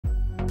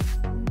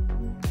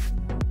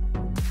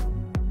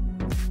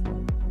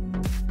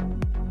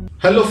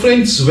Hello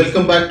friends,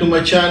 welcome back to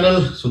my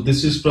channel. So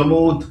this is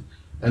Pramod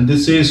and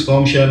this is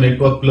CompTIA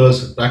Network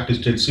Plus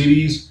practice test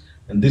series,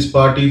 and this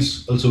part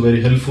is also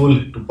very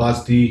helpful to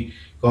pass the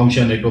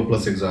CompTIA Network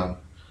Plus exam.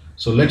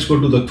 So let's go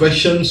to the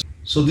questions.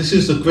 So this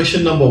is the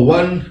question number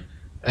 1.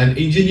 An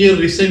engineer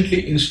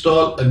recently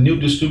installed a new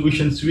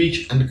distribution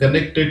switch and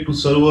connected to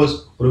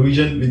servers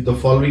provisioned with the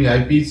following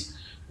IPs: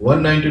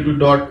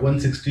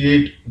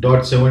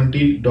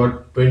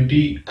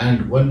 192.168.17.20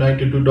 and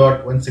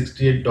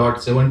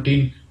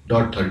 192.168.17.30.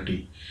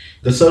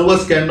 The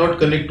servers cannot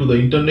connect to the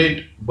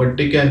internet, but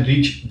they can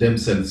reach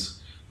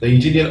themselves. The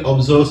engineer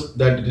observes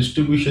that the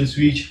distribution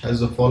switch has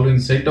the following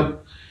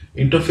setup: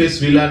 interface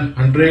VLAN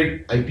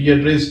 100, IP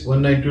address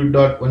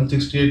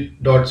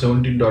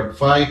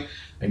 192.168.17.5,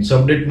 and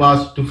subnet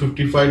mask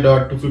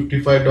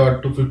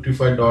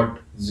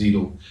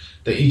 255.255.255.0.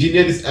 The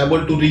engineer is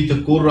able to reach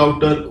the core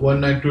router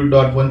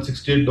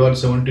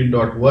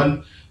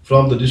 192.168.17.1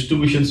 from the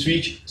distribution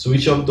switch. So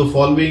which of the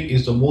following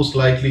is the most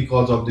likely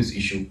cause of this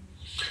issue?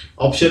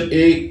 Option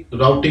A,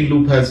 routing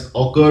loop has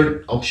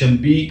occurred. Option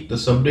B, the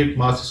subnet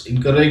mask is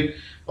incorrect.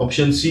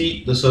 Option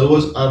C, the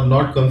servers are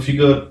not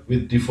configured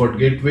with default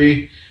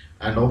gateway.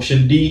 And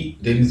option D,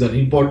 there is an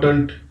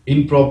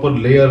improper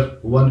layer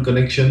 1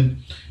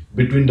 connection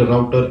between the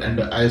router and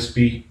the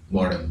ISP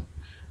modem.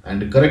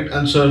 And the correct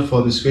answer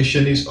for this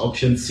question is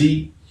option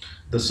C,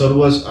 the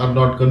servers are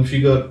not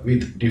configured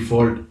with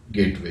default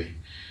gateway.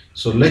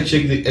 So let's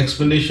check the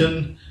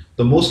explanation.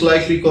 The most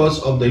likely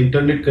cause of the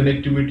internet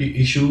connectivity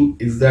issue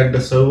is that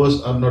the servers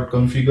are not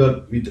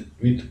configured with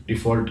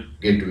default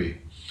gateway.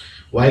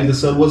 While the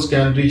servers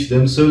can reach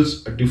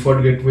themselves, a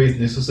default gateway is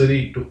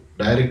necessary to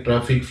direct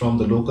traffic from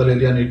the local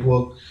area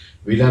network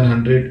VLAN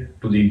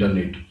 100 to the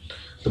internet.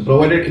 The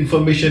provided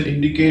information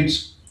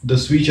indicates the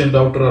switch and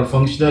router are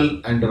functional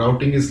and the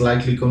routing is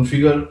likely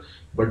configured,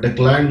 but the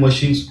client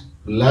machines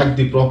lack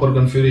the proper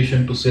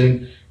configuration to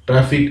send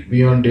traffic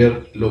beyond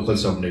their local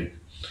subnet.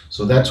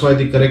 So that's why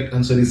the correct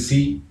answer is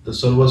C, the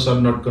servers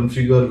are not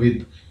configured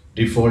with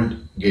default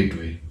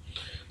gateway.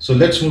 So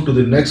let's move to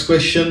the next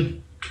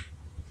question.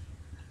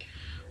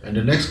 And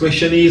the next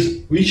question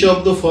is, which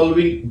of the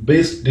following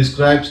best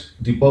describes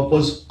the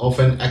purpose of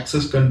an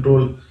access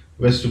control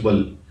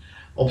vestibule?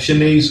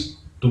 Option A is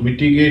to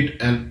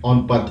mitigate an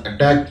on-path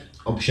attack.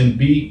 Option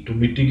B, to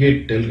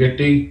mitigate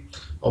tailgating.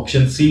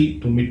 Option C,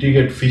 to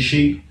mitigate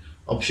phishing.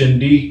 Option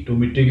D, to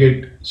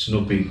mitigate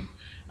snooping.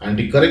 And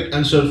the correct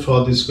answer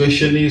for this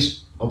question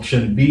is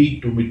option B,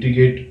 to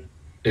mitigate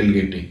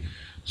tailgating.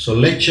 So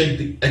let's check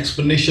the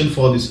explanation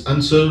for this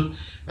answer.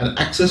 An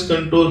access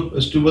control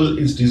vestibule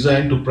is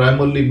designed to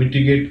primarily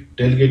mitigate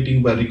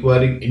tailgating by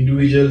requiring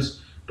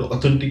individuals to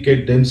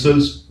authenticate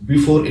themselves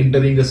before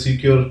entering a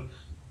secure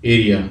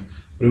area,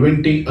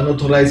 preventing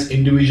unauthorized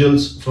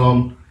individuals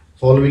from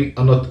following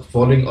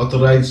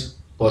authorized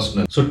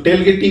personnel. So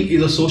tailgating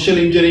is a social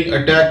engineering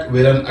attack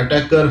where an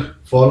attacker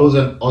follows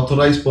an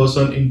authorized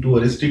person into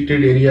a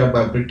restricted area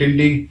by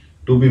pretending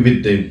to be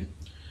with them.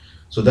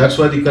 So that's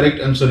why the correct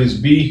answer is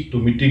B, to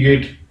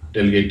mitigate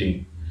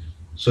tailgating.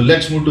 So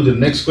let's move to the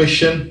next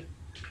question.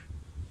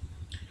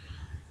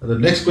 The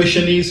next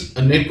question is,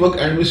 a network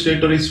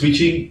administrator is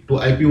switching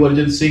to IP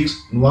version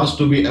 6 and wants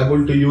to be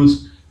able to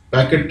use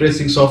packet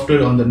tracing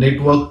software on the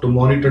network to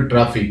monitor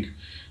traffic.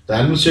 The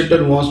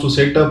administrator wants to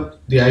set up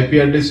the IP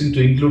addressing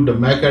to include the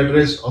MAC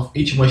address of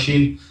each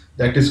machine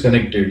that is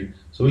connected.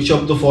 So which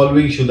of the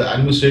following should the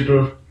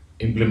administrator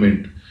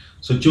implement?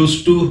 So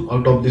choose 2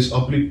 out of these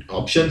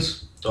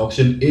options. So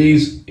option A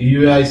is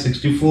EUI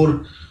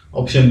 64,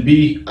 option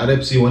B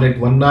RFC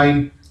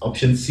 1819,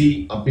 option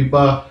C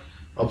APIPA,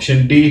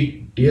 option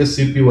D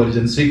DSCP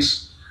version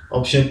 6,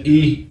 option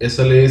E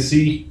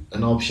SLAAC,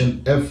 and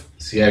option F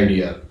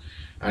CIDR.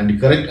 And the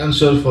correct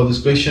answer for this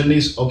question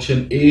is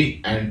option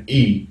A and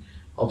E.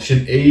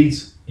 Option A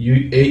is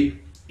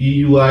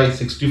EUI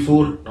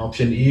 64, and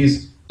option E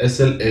is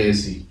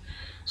SLAAC.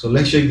 So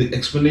let's check the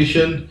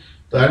explanation.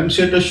 The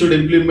administrator should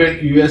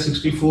implement EUI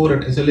 64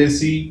 and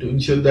SLAAC to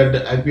ensure that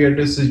the IP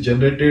address is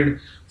generated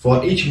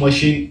for each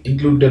machine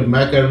include their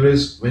MAC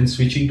address when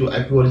switching to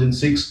IP version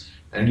 6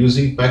 and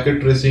using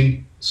packet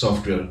tracing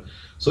software.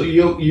 So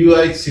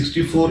EUI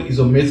 64 is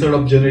a method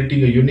of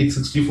generating a unique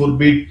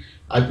 64-bit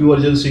IP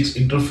version 6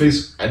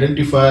 interface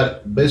identifier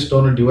based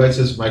on a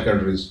device's MAC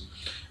address,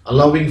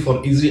 allowing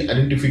for easy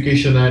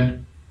identification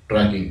and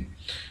tracking.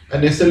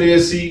 And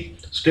SLAAC,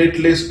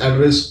 stateless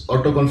address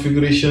auto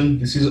configuration,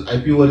 this is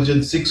IP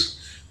version 6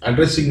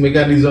 addressing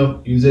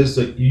mechanism, uses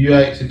the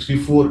EUI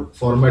 64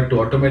 format to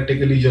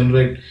automatically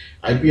generate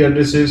IP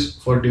addresses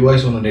for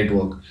device on a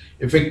network,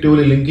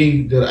 effectively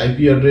linking their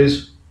IP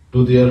address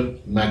to their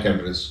MAC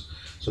address.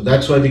 So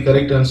that's why the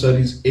correct answer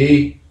is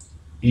A,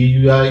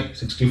 EUI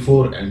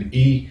 64, and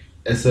E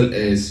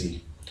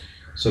SLAAC.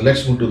 So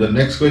let's move to the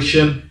next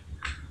question.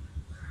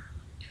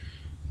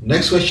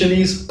 Next question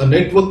is, a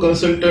network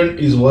consultant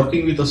is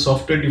working with a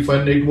software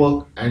defined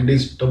network and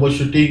is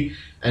troubleshooting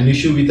an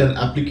issue with an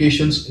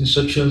application's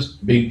instructions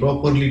being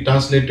properly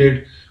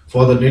translated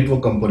for the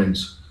network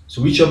components.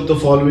 So which of the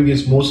following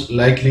is most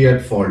likely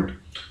at fault?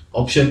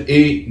 Option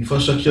A,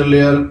 infrastructure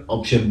layer.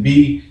 Option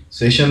B,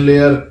 session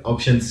layer.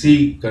 Option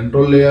C,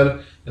 control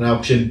layer. And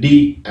option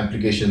D,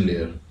 application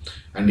layer.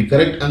 And the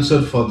correct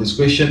answer for this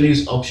question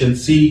is option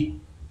C,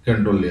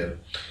 control layer.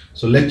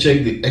 So let's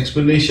check the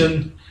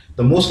explanation.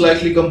 The most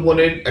likely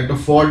component at a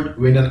fault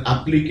when an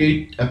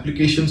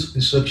application's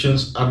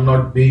instructions are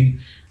not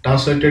being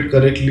translated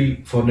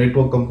correctly for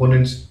network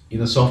components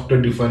in a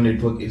software defined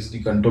network is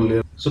the control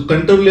layer. So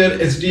control layer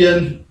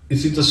SDN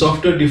is a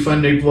software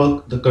defined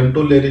network. The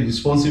control layer is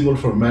responsible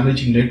for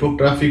managing network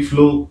traffic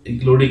flow,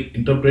 including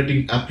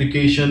interpreting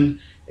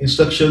application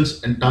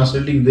instructions and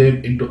translating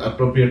them into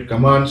appropriate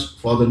commands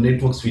for the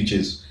network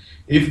switches.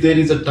 If there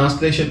is a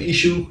translation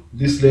issue,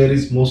 this layer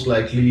is most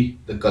likely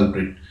the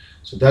culprit.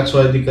 So that's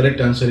why the correct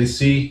answer is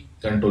C,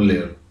 control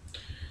layer.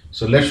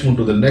 So let's move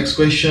to the next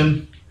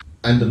question.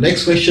 And the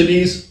next question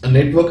is, a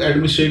network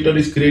administrator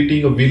is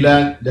creating a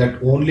VLAN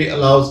that only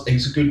allows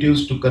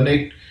executives to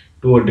connect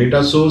to a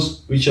data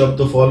source. Which of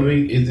the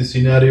following is the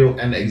scenario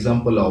and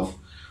example of?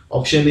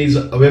 Option is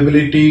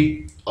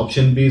availability,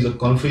 option B is a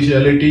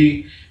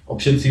confidentiality,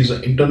 option C is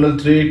an internal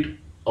threat,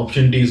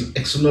 option D is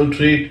external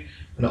threat,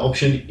 and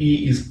option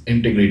E is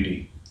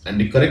integrity. And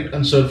the correct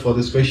answer for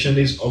this question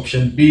is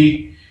option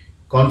B,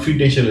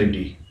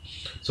 confidentiality.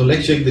 So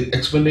let's check the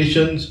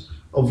explanations.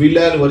 A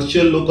VLAN,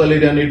 virtual local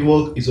area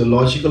network, is a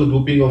logical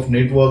grouping of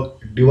network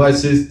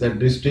devices that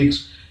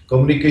restricts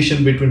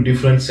communication between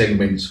different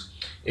segments.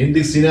 In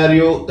this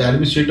scenario, the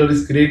administrator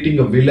is creating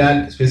a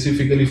VLAN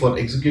specifically for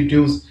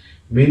executives,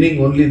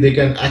 meaning only they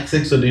can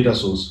access the data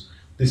source.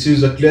 This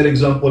is a clear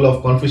example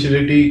of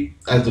confidentiality,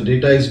 as the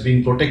data is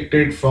being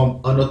protected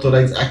from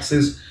unauthorized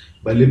access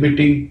by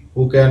limiting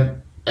who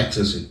can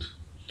access it.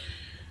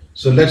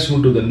 So let's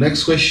move to the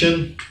next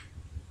question.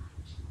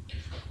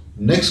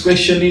 Next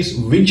question is,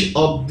 which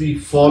of the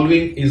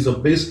following is the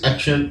best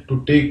action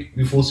to take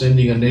before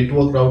sending a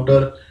network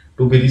router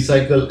to be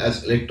recycled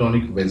as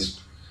electronic waste?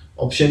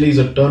 Option A is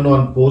a turn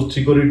on port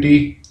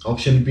security.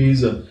 Option B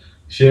is a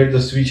share the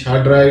switch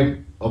hard drive.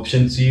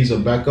 Option C is a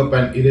backup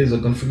and erase the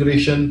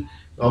configuration.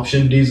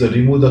 Option D is a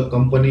remove the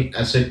company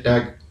asset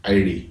tag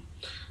ID.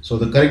 So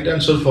the correct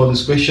answer for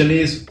this question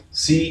is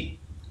C,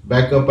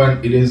 backup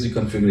and erase the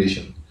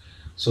configuration.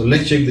 So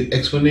let's check the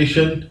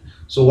explanation.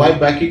 So why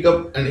backing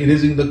up and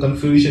erasing the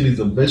configuration is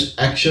the best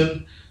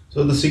action?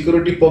 So the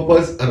security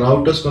purpose, a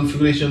router's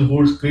configuration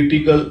holds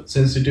critical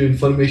sensitive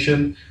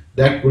information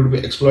that could be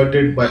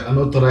exploited by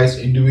unauthorized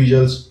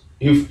individuals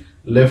if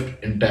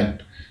left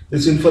intact.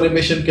 This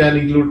information can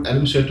include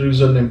administrator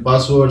username,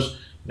 passwords,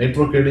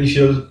 network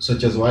credentials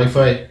such as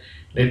Wi-Fi,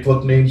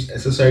 network names,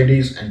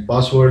 SSIDs and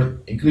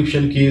password,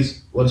 encryption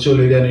keys, virtual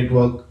area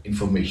network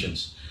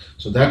informations.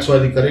 So that's why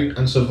the correct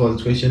answer for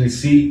this question is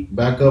C,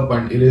 backup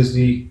and erase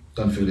the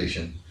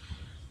configuration.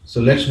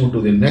 So let's move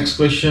to the next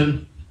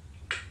question.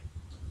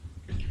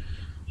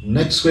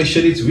 Next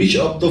question is, which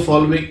of the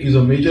following is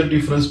a major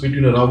difference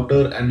between a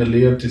router and a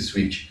layer 3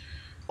 switch?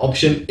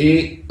 Option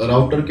A, a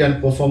router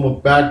can perform a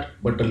PAT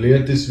but a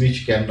layer 3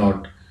 switch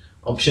cannot.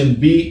 Option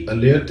B, a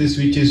layer 3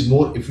 switch is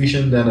more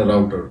efficient than a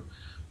router.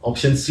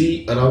 Option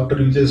C, a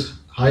router uses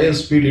higher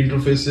speed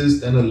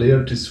interfaces than a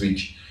layer 3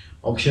 switch.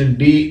 Option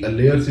D, a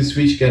layer 3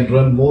 switch can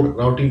run more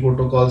routing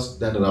protocols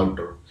than a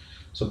router.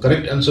 So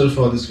correct answer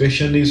for this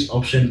question is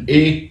option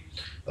A,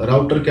 a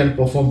router can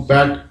perform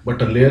PAT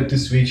but a layer 3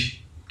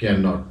 switch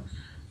cannot.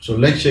 So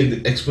let's check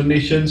the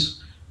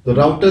explanations. The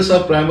routers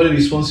are primarily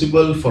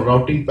responsible for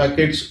routing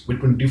packets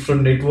between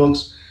different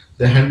networks.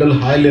 They handle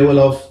higher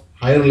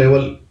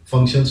level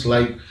functions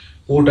like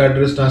port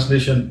address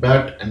translation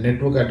PAT and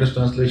network address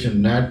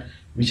translation NAT,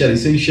 which are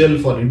essential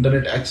for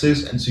internet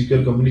access and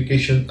secure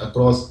communication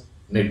across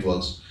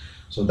networks.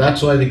 So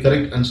that's why the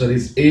correct answer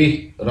is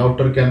A,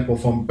 router can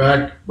perform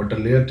PAT but a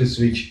layer 3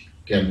 switch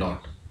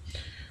cannot.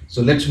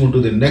 So let's move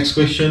to the next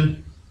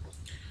question.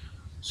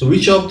 So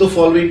which of the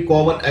following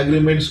common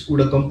agreements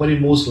would a company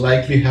most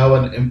likely have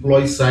an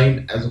employee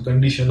sign as a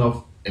condition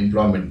of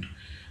employment?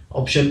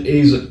 Option A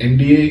is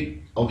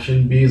NDA,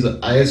 option B is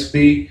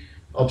ISP,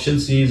 option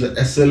C is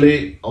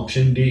SLA,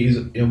 option D is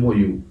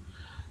MOU.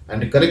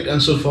 And the correct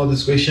answer for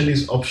this question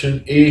is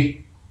option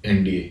A,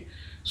 NDA.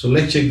 So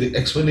let's check the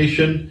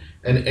explanation.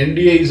 An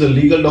NDA is a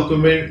legal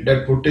document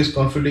that protects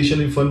confidential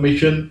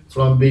information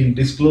from being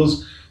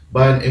disclosed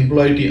by an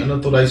employee to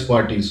unauthorized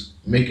parties,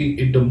 making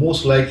it the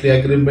most likely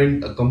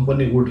agreement a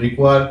company would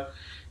require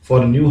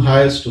for new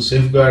hires to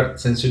safeguard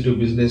sensitive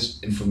business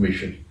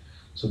information.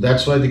 So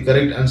that's why the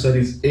correct answer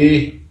is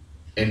A,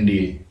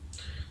 NDA.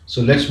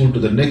 So let's move to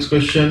the next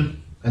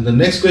question. And the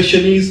next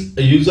question is,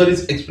 a user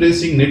is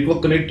expressing network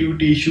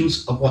connectivity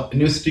issues. Upon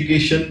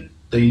investigation,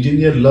 the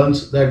engineer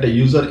learns that a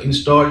user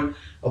installed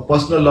a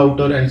personal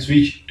router and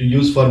switch to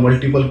use for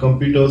multiple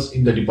computers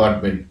in the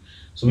department.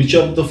 So which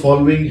of the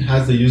following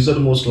has the user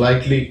most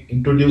likely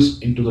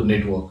introduced into the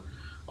network?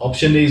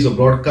 Option A is a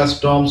broadcast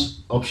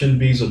storms, option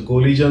B is a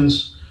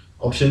collisions,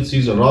 option C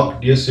is a ROC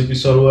DSCP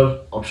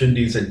server, option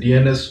D is a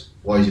DNS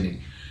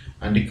poisoning.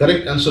 And the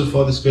correct answer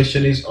for this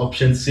question is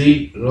option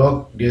C,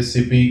 ROC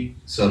DHCP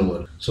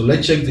server. So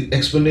let's check the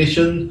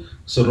explanation.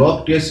 So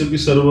ROC DHCP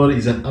server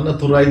is an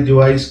unauthorized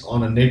device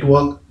on a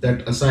network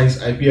that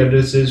assigns IP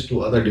addresses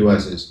to other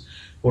devices,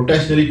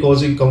 potentially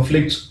causing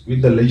conflicts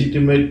with the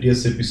legitimate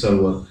DHCP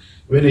server.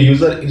 When a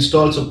user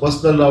installs a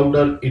personal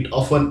router, it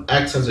often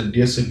acts as a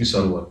DHCP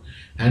server,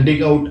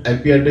 handing out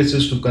IP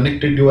addresses to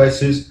connected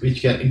devices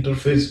which can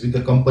interface with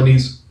the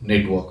company's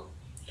network.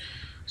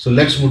 So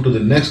let's move to the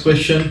next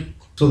question.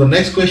 So the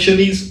next question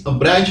is, a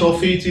branch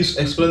office is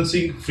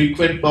experiencing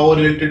frequent power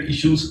related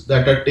issues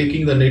that are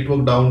taking the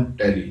network down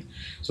daily.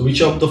 So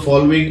which of the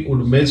following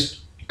would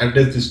best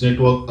address this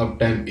network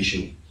uptime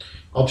issue?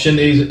 Option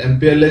A is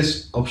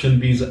MPLS, option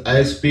B is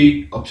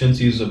ISP, option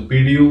C is a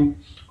PDU,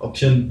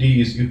 option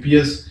D is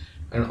UPS,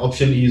 and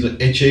option E is a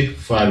HA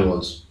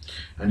firewalls.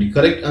 And the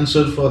correct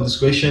answer for this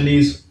question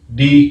is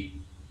D,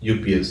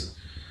 UPS.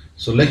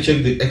 So let's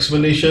check the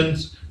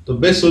explanations. The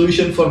best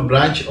solution for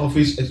branch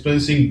office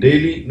experiencing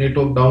daily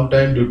network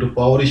downtime due to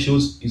power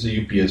issues is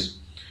a UPS.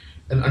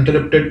 An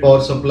uninterrupted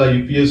power supply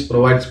UPS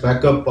provides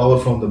backup power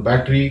from the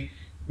battery,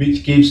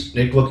 which keeps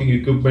networking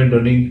equipment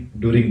running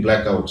during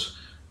blackouts,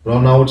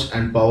 brownouts,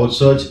 and power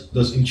surge,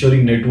 thus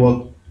ensuring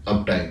network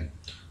uptime.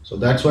 So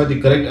that's why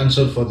the correct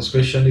answer for this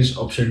question is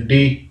option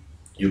D,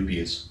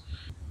 UPS.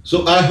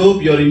 So I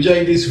hope you're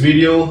enjoying this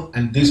video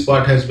and this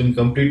part has been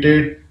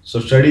completed. So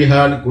study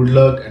hard, good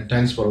luck, and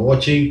thanks for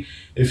watching.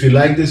 If you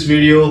like this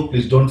video,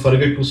 please don't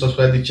forget to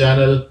subscribe the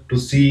channel to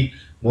see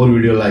more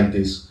video like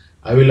this.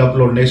 I will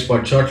upload next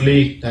part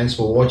shortly. Thanks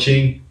for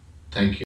watching. Thank you.